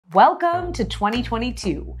Welcome to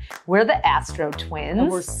 2022. We're the AstroTwins. And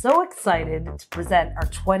we're so excited to present our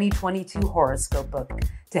 2022 horoscope book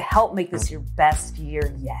to help make this your best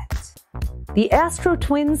year yet. The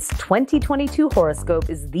AstroTwins 2022 horoscope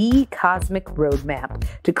is the cosmic roadmap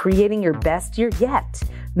to creating your best year yet,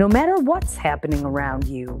 no matter what's happening around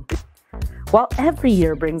you. While every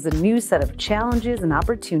year brings a new set of challenges and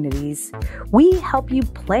opportunities, we help you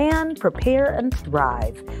plan, prepare, and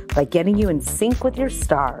thrive by getting you in sync with your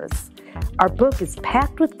stars. Our book is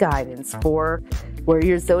packed with guidance for where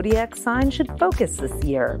your zodiac sign should focus this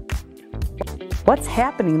year, what's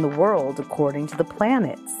happening in the world according to the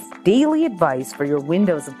planets, daily advice for your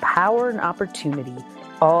windows of power and opportunity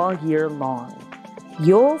all year long.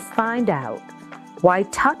 You'll find out why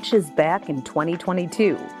touch is back in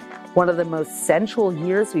 2022. One of the most sensual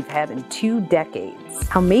years we've had in 2 decades.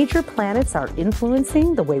 How major planets are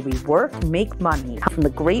influencing the way we work and make money, from the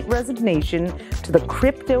Great Resignation to the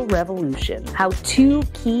crypto revolution. How 2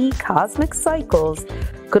 key cosmic cycles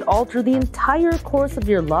could alter the entire course of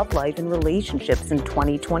your love life and relationships in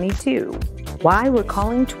 2022. Why we're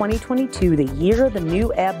calling 2022 the year of the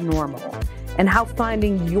new abnormal, and how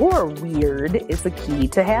finding your weird is the key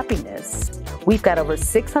to happiness. We've got over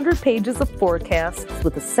 600 pages of forecasts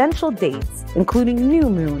with essential dates, including new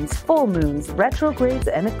moons, full moons, retrogrades,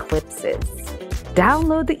 and eclipses.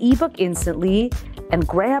 Download the ebook instantly and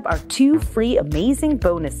grab our 2 free amazing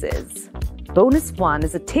bonuses. Bonus 1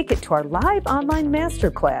 is a ticket to our live online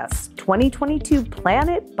masterclass, 2022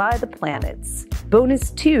 Planet by the Planets.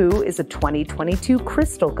 Bonus 2 is a 2022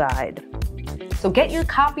 crystal guide. So get your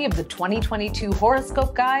copy of the 2022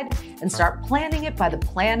 horoscope guide and start planning it by the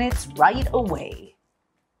planets right away.